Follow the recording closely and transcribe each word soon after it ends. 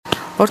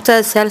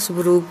horta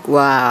Salzburg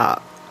waa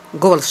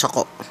gobol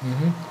shaqo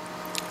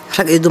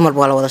rag iyo dumar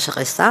waa la wada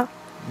shaqaystaa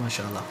ma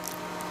sha Allah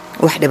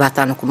wax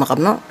dhibaatana kuma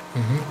qabno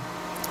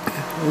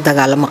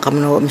dagaal ma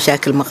qabno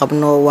mashaakil ma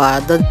qabno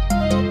waa dad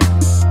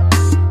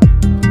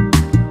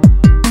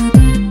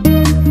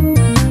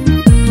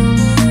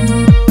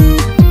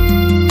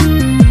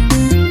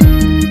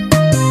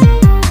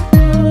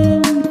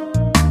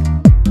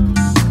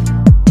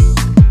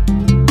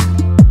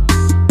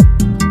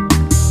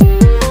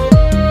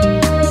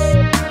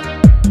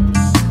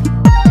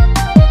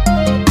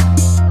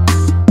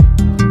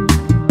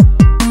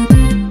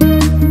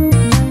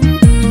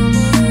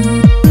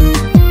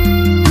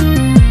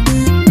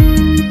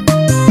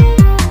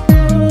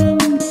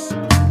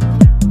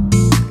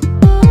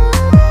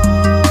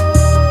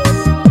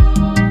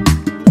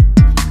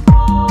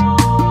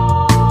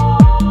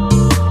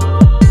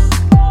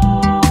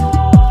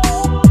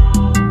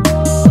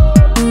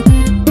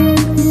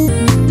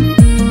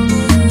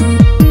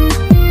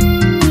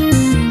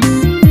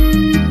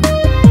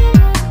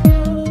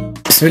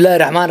بسم الله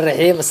الرحمن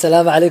الرحيم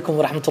السلام عليكم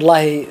ورحمة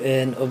الله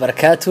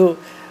وبركاته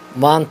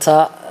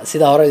maanta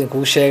sida hore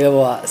idinku sheegay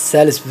waa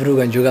Salzburg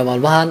aan joogaa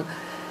maalmahan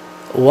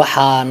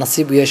waxa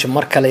nasiib u yeeshay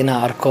mar kale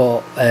inaan arko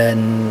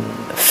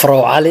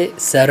Frau Ali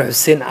Sahra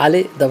Hussein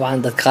Ali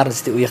dabcan dad qaar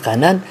sidii u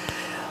yaqaanaan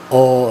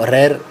oo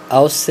reer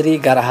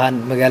Austria gaar ahaan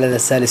magaalada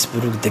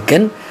Salzburg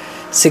degan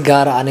si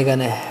gaar ah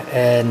anigana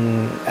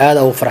aad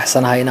ugu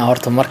faraxsanahay inaan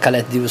horta mar kale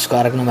dib isku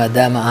aragno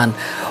maadaama aan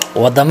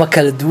wadamo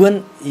kala duwan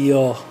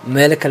iyo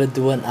meelo kala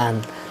duwan aan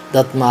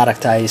dad ma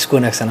aragtay isku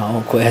wanaagsan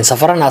oo ku ahayn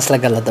safarana asla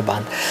gal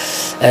dabcan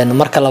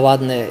marka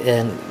labaadna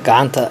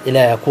gacanta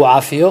Ilaahay ku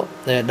caafiyo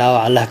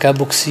dhaawac Allah ka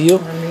bogsiyo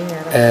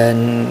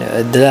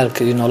dadaalka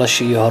iyo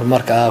nolosha iyo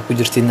horumarka ku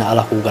jirtina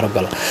Allah ku garab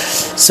galo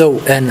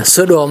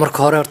so dhaw marka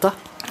hore horta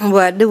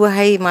waa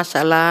dhawahay ma sha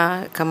Allah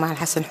Kamal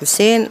Hassan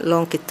Hussein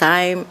long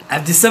time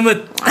Abdi Samad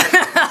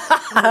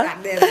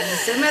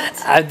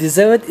عبد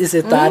الزود is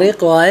a taariikh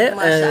waaye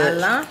ما شاء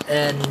الله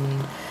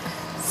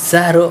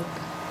Sahra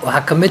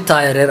waxa kamid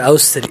tahay reer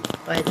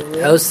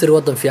Austria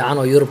wadan fiican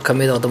oo Yurub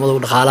kamid ah wadamada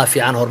dhaqaalaha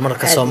fiican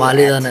horumarka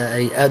Soomaalidana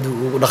ay aad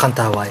ugu dhaqan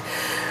tahay waaye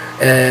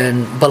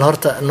bal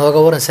horta nooga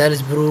waran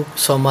Salzburg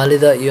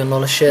Soomaalida iyo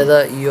nolosheeda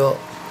iyo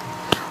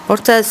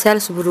horta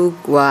Salzburg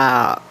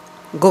waa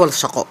gobol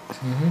shaqo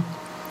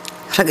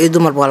rag iyo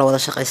dumar waa la wada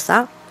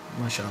shaqaystaa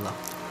ma sha Allah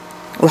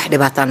wax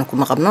dhibaatana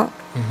kuma qabno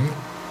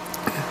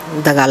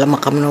dagaal ma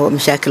qabno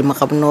mashaakil ma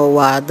qabno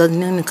waa dad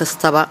nin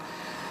kastaba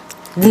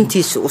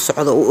dintiisa u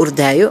socdo oo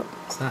ordaayo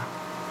صح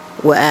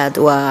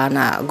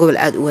waana gobol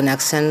aad u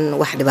wanaagsan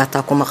wax dhibaato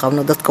kuma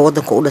qabno dadka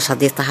wadanka u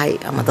dhashay tahay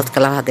ama dadka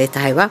la haday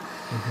tahayba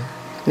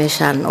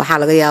meeshan waxa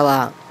laga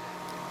yaabaa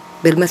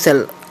bil masal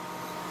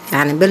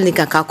yani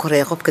bilninkan ka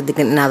koreey qofka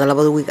degan inaad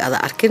labada wiig aad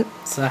arkin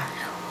صح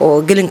oo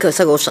gelinka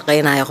isaga oo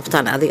shaqeynaayo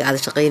qoftaan adiga aad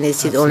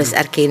shaqeynaysid oo la is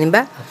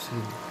arkeeninba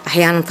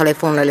أحياناً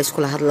تليفون لا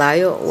يسكول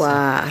هذلايو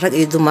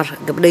ورجع دمر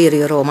قبل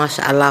يريرو ما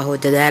شاء الله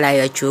دلالة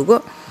يجوجو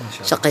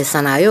شقي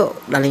صنايو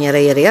لين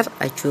يرير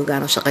أجوج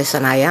أنا شقي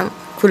صنايا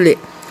كل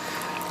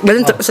بل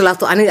أنت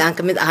أصلاته أنا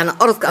كميد أنا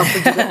أرد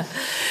كأفجو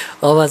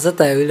وما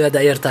زت يقول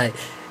هذا يرتاي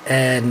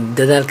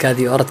دلالة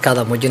كذي أرد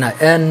كذا مجنى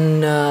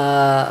إن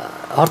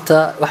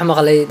هرتا وحنا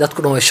قلي ده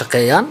تكونوا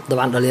الشقيان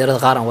طبعاً لين يرد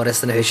غارن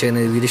ورثنا في شيء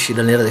ويلش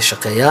لين يرد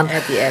الشقيان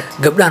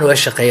قبلها هو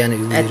الشقيان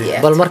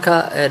يقول بالمركة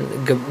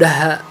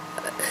قبلها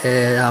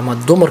ama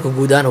dumarka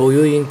guudaan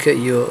hooyooyinka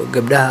iyo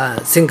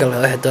gabdhaha single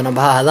ah doona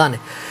baha hadaan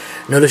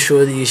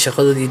noloshooda iyo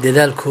shaqadooda iyo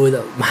dadaalkooda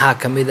maxaa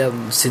kamid ah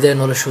sidee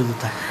noloshoodu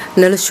tahay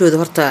noloshooda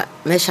horta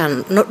meeshan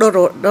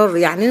dhowr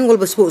yani nin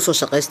walba soo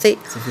shaqaystay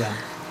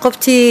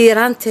qoftii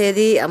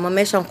yaraanteedii ama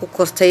meeshan ku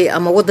kortay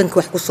ama wadanka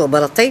wax ku soo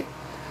baratay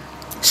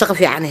shaqo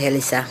fiican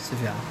helaysaa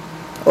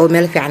oo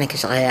meel fiican ka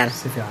shaqeeyaan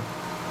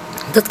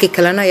dadkii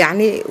kalena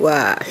yani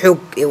waa xoog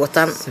ee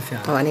watan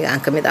oo aniga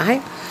aan kamid ahay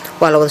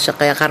wala wada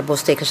shaqeeya qaar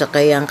boostay ka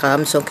shaqeeyaan qaar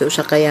misoonka u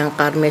shaqeeyaan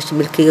qaar meesha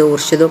milkiga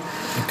warshado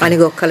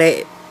anigoo kale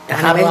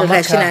yani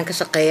raashin aan ka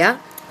shaqeeyaa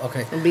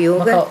okay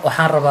biyooga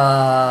waxaan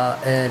rabaa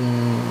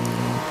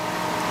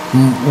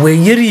way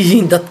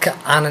yaryihiin dadka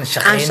aanan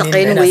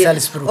shaqeynin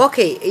Salzburg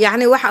okay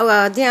yani waxa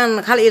hadii aan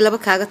hal iyo laba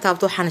kaaga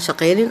taabto waxaan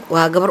shaqeynin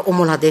waa gabar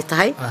umul haday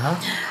tahay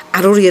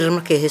caruur yar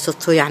markay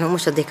haysato yani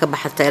umushaday ka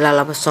baxata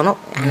ilaa 2 sano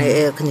yani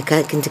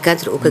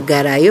kintikaatir oo ka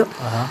gaarayo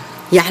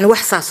يعني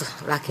وحساس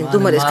لكن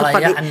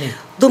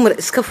دمر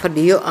إسكا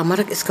فديو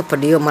أمرك إسكا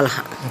فديو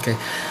ملها. أوكي.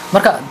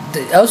 مركا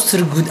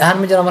أوستر جود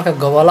أهم مجرى مركا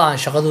قوالا عن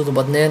شغله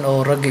بدنين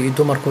أو رجع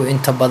دمر كو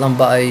أنت بدن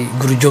بقى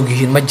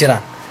جروجوجين مجرى.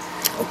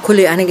 كل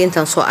أنا جيت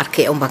أنصو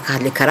أركي أم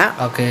بكهد لكرا.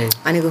 أوكي.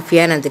 أنا جو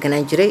فيانا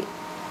دكنا جري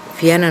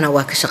فيانا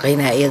نواك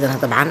شقينا أيضا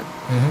طبعا.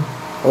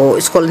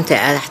 وإسكول أنت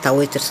حتى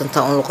ويتر سنتا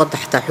أون لقد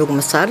حتى حقوق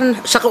مسار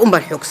شقة أم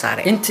بالحقوق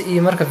صار. أنت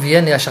مركب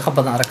فيان يا شقة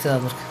بدن عرفتها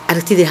مركب.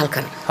 عرفتي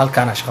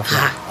هالكان شقة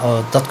فيان.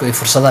 أو تذكر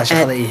فرصة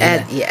شقة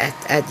إيه.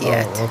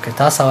 آديات. أوكي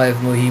تاسع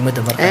مهمة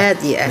ده مركب.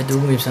 آديات.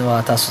 بدوم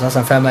يبسم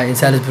تاسع فاهم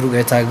إنسان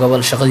بروج تاع قبل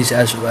الشقة دي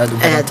سأل سؤال.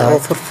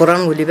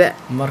 فرفران واللي بقى.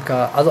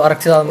 مركب هذا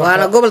عرفتها.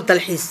 وأنا قبل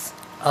تلحيس.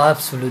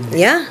 absolutely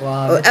يا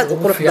وأد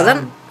قروح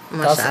بدن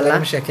ما شاء الله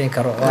مش هكين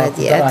كرو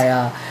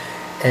وقدرايا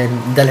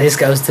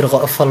dalxiiska Austria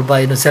qof walba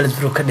inuu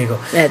Salzburg ka dhigo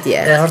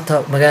horta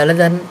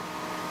magaaladan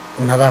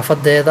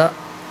nadaafadeeda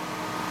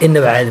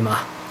inaba caadi ma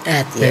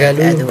aha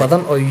magaalooyin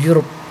badan oo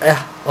Yurub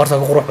horta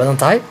ku qurux badan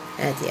tahay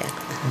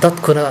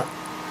dadkuna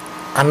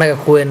annaga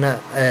kuweena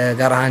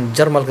gaar ahaan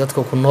Jarmalka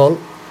dadka ku nool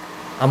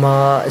ama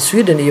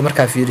Sweden iyo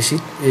markaa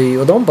fiirisid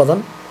wadamo badan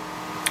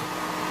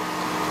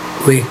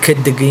way ka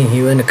degan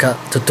yihiin wayna ka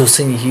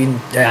toosan yihiin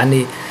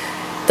yani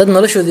dad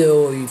noloshooda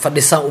oo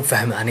fadhiisaan u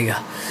fahma aniga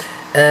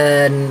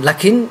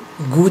laakiin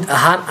guud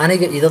ahaan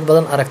aniga iyo dad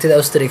badan aragtida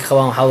Austria ka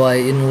qabaan waxa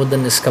waaye in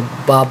wadan iska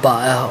baaba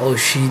ah oo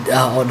shiid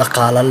ah oo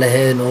dhaqaale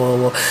lahayn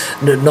oo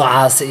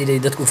noocaas inay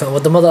dadku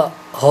wadamada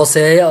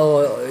hooseeya oo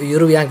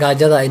European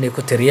gaajada inay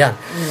ku tiriyaan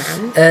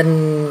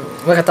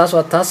marka taas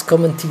waa taas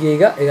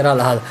commentigeyga igana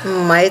lahada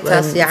may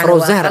taas yani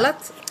waa qalad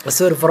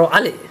sorry faro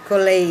ali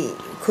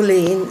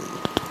kulay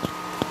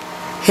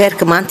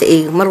heerka maanta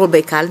ay mar walba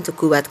ay kaalinta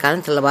koowaad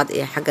kaalinta labaad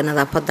ee xagga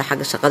nadaafada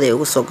xagga shaqada ay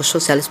ugu soo gasho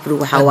Salzburg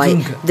waxa waaye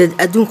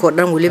adduunka oo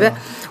dhan waliba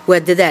waa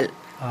dadaal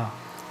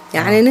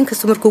yani nin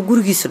kasta markuu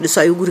gurigiisa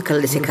dhiso ayuu guri kala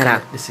dhisi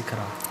karaa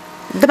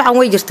dabcan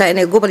way jirtaa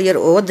inay gobol yar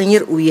oo wadan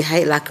yar uu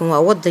yahay laakiin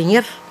waa wadan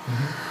yar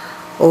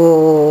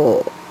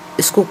oo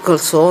isku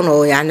kalsoon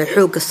oo yani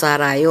xoog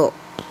saarayo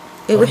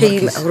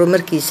wixii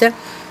horumarkiisa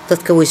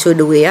dadka way soo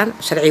dhaweeyaan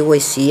sharci way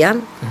siiyaan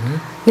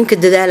ninka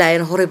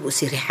dadaalayana horey buu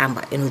si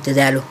riixaanba inuu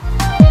dadaalo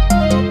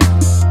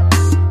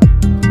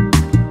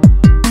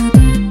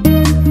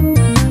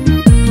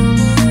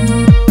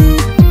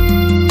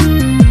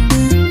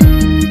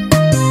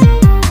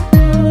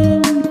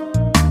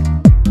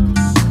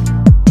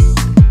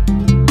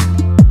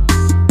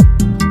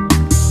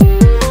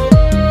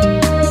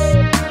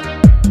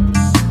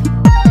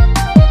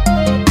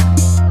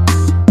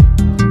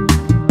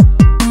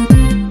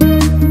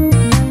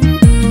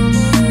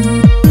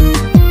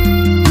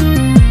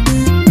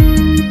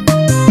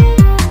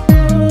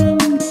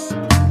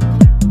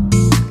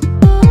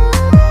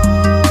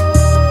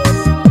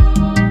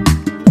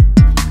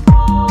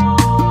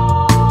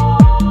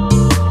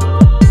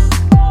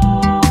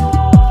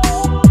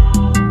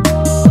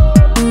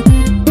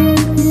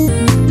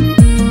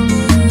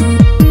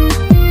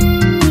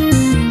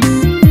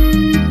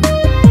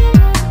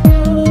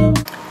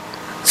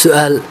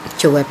سؤال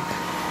جواب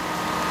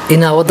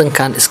إنا ودن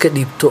كان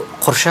إسكديبتو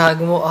قرشها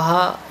جمو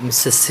أها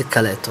مسسي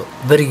كلاتو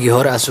بريجي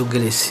هوري أسوق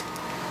جليسي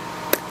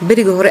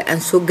بريجي هوري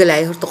أسوق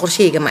جلاي هرت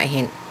قرشية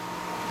جماعهن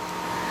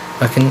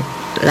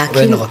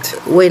لكن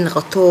وين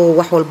غطو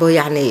وحول بو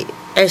يعني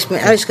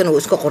عيش كانوا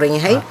إسكو قريني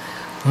هاي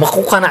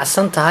مقوقا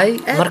نعسنت هاي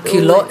مركي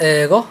لو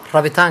إيجو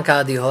رابطان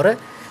كادي هوري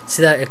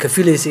sida ka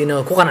filaysi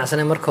inuu ku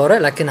qanacsanay marka hore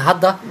laakiin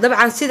hadda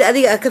dabcan sida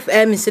adiga ka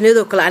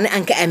aaminsaneedo kale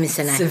aan ka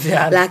aaminsanahay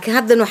laakiin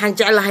hadda waxaan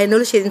jeclahay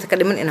nolosheeda inta ka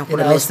dhiman inaan ku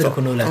dhamaysto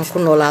aan ku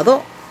noolaado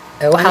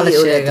waxa la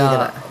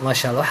sheegaa ma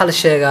sha Allah waxa la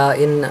sheegaa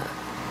in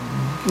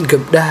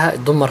gabdhaha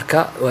dumarka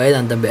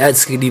waayadan dambe aad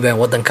iska dhiibaan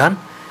wadankan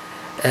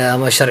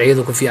ama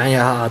sharciyadu ku fiican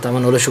yahay ama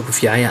noloshu ku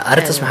fiican yahay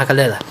arintaas maxaa ka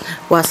leedahay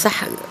waa sax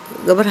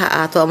gabarha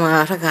aato ama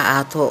raga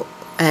aato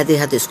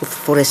هذه isku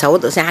furaysa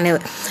wad yani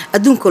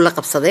adduunka la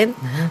qabsadeen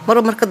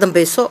marka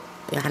dambayso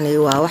yani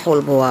waa wax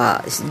walba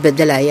waa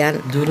isbedelayaan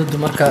dawladdu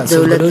marka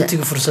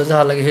dawladtiga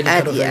fursadaha laga heli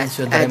karo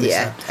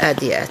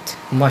aad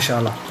ma sha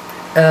Allah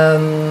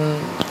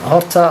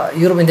horta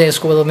Yurub inta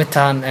isku wada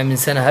mitaan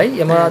aaminsanahay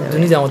ama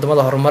dunida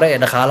wadamada horumaray ee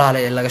dhaqaalaha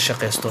leh laga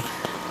shaqeysto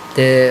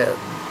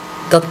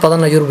dad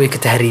badan Yurub ay ka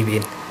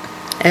tahriibeen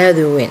aad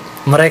weyn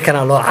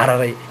Mareykanka loo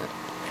cararay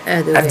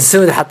عبد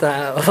السود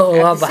حتى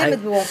واضح عبد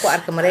السود بوانكو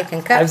أرك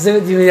مريكان عبد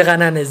السود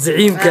يغنانا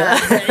زعيمك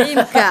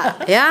زعيمك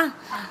يا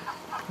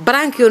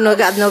برانكيو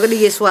نوقع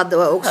لي سواد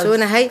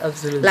وأكسونا هاي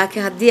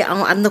لكن هدي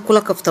أنا كلها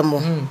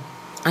كفتمو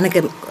أنا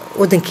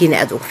ودن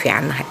كيني أدوك في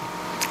عنها هاي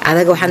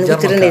هذا جو حنا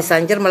قلت لنا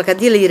إنسان جرمال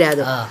كدي اللي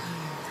يرادو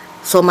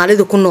سومالي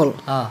دو كنول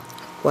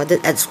وادد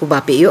أدسكو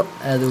بابيو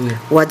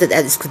وادد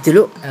أدسكو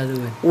دلو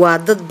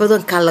وادد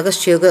بدن كان لغا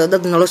شيغو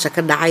دad nolosha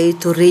ka dhacay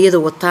tooriyada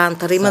wataan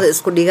tariimada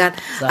isku dhigaan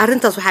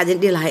arintaas waxa idin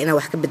dhihi lahaa inaa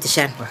wax ka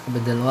bedeshaan wax ka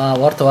bedel waa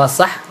warta waa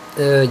sax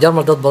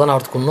jarmal dad badan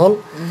horta ku nool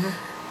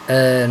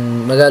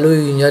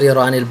magaalooyin yar yar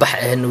oo aan ilbax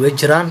ahayn way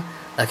jiraan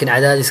laakiin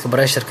cadaadiska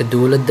bareesharka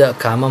dawladda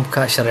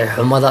kaamamka sharci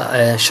xumada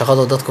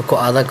shaqada dadka ku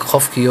adag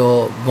qofkiyo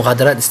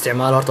muqaadaraad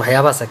isticmaal horta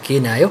waxyaabahaas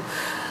keenayo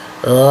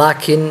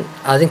laakiin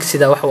adink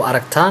sida wax u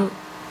aragtaan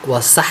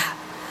waa sax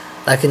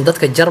laakiin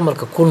dadka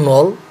jarmalka ku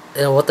nool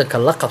ee wadanka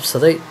la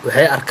qabsaday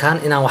waxay arkaan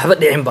inaan waxba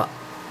dhicinba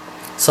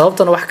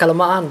sababtuna wax kale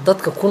ma aan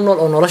dadka ku nool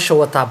oo nolosha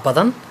wata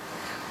badan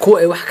kuwa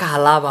ay wax ka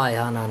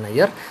halaabayaan aan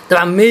yar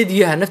dabcan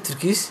meediyaha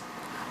naftirkiis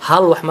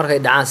hal wax markay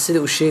dhacaan sida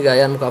uu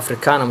sheegayaan marka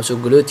Afrikaan ama soo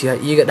galootiyaha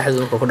iyaga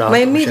dhexdooda ku dhaco ma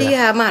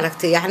meediyaha ma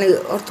aragtay yani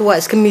horta waa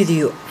iska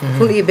meediyo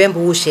run iyo been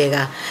buu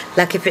sheegaa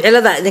laakiin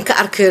ficilada idinka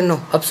arkeenno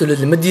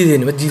absolutely ma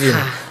diideen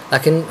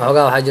laakiin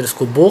xogaa waxa jira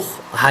isku buuq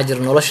waxa jira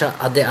nolosha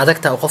haday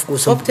adagta qofku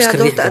soo iska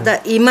riixo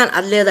iimaan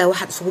aad leedahay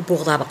waxa isku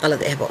buuqdaaba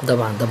qalad ehbo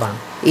dabcan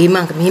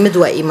iimaanka muhiimadu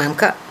waa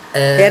iimaanka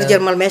reer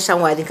Jarmal meeshan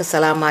waa idinka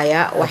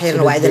salaamaya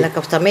waxayna waa idin la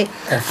kabtamay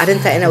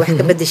arinta ina wax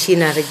ka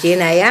bedeshiina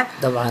rajeynaya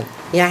dabcan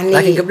yani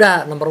laakiin gabdhaha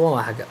number 1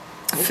 waa xaga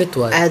fit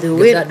waa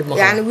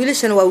yani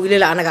wiilashan waa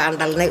wiilal anaga aan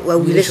dhalnay waa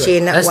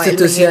wiilasheena waa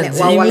ilmaheena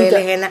waa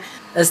walaalaheena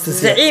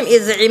zaciim iyo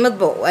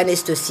zaciimadba waan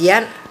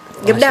istoosiyaan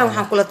gabdhaha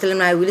waxaan kula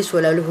talinayaa wiilash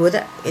walaalahooda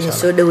inay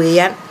soo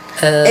dhaweeyaan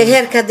ee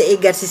heerkada ay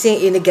gaarsiiseen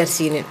ina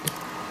gaarsiinin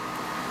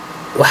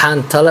waxaan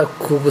tala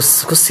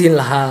ku siin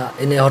lahaa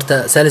inay horta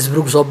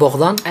Salzburg soo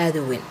booqdaan aad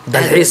u weyn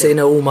dalxiis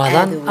inay u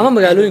imaadaan ama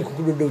magaalooyinka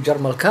ku dhow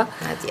Jarmalka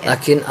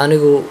laakiin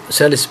anigu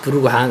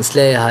Salzburg waxaan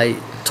isleeyahay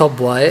top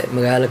waaye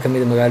magaalo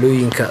kamid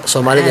magaalooyinka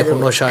Soomaalida ku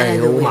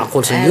nooshahay oo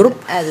macquulsan Yurub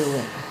aad u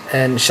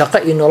weyn shaqo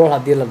iyo nolol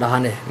hadii la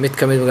dhahane mid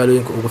kamid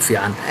magaalooyinka ugu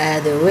fiican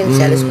aad u weyn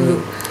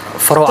Salzburg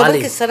فرو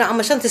علي سنة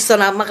أما شنت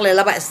السنة مغلي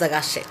لبع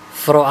استقاشة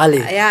فرو علي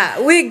يا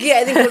ويجي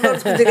أدين كل نور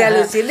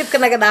تدقالوسي اللي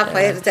بكنا قد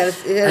عفاير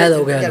هذا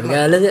وقال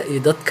قال هذا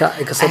يدك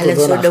يكسر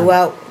دونا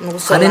دواء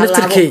نقص أنا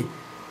نفتركي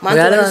ما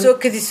أنت نسوق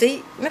كذي شيء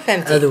ما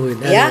فهمت هذا وين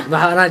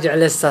ما راجع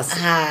للأساس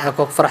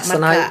أكو فرح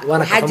صناعي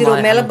وأنا حاجرو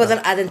ميلا بدل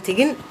عادن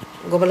تجين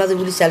قبل هذا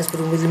بولي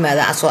سالسبورغ مثل ما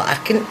هذا أسوأ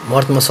أركن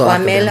مرت مسوأ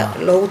وميلا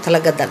لو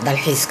تلقى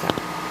دالحيسك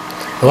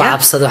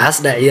وعبصد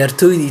وحسد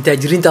عيارتوي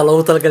تاجرين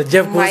تلاقوا تلقى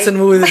الجيب كوسن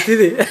موجود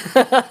تدي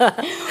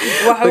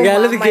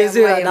وقال لك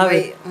كيسي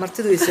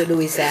مرتدو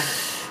يسولو يسا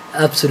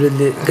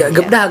absolutely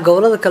gabdhaha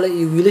gobolada kale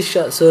iyo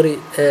wiilasha sorry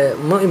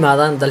ma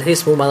imaadaan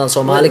dalxiis ma imaadaan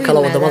Soomaali kala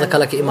wadamada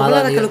kale ka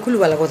imaadaan kala kullu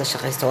wala wada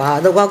shaqeysto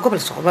waa gobol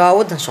shaqo waa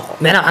wadan shaqo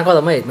macna waxaan ka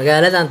wada mayd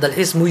magaaladan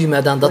dalxiis mu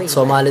yimaadaan dad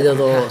Soomaaliyeed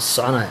oo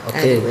soconay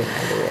okay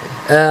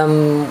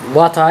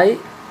waa tahay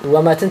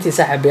وما تنتي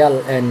صاحب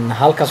يال إن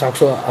هالكاس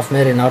عكسو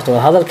أفمرين هارتو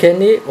هذا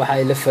الكني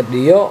وحي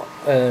لفديو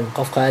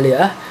قف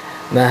قالي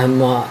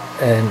مهما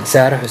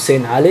سهرة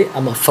حسين علي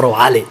أما فرو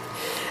علي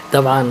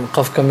طبعا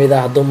قف كم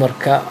إذا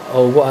دمرك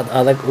أو وقت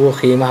هذاك هو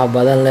خيمة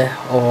بدل له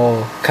أو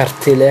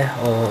كرتي له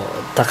أو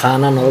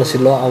تقانا نورس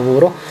الله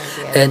أبوره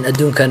إن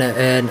أدون كان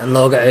إن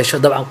الله عيشه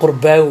طبعا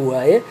قربه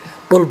وعيه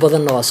دول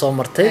بدن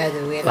وصامرتي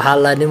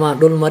وحلا نما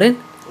دول مرين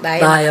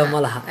دايا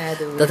ملها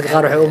dadka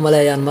qaar waxay u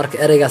maleeyaan marka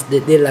ereygaas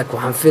deedeelak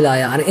waxaan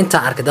filayaa ani inta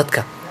arkay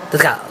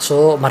dadka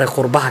soo maray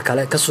qurbaha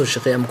kale ka soo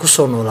shaqeeyay ama ku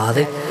soo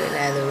noolaaday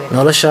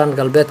noloshan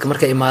galbeedka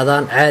markay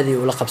imaadaan caadi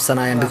u la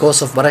qabsanayaan because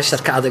of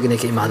pressure ka adag inay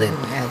ka imaadeen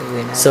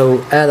so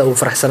aad u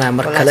faraxsanahay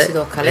mar kale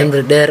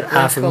cimri dheer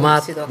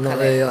caafimaad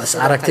iyo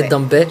aragti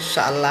dambe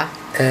insha Allah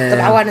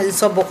طبعا وانا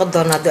soo booqan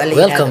doonaa dad alle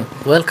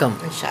welcome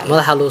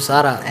madaxa loo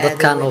saara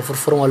dadkan oo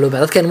furfuran waa loo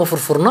baahan dadkan ma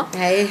furfurna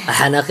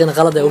xanaaqin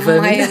qalad ay u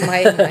fahmeen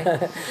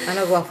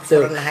anagu waa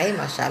furfurnahay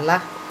ma sha Allah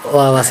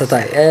waa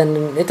satay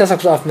inta sax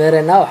soo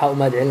afmeerena waxa u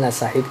maadcilna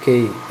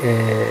saaxiibkay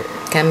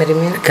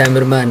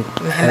cameraman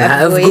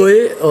afgooy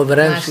oo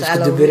barnaamijka isku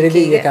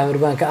dubaridi iyo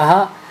cameraman ka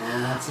ahaa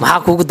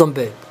maxaa kuugu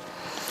dambeeyay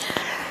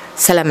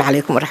السلام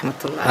عليكم ورحمة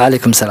الله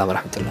وعليكم السلام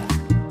ورحمة الله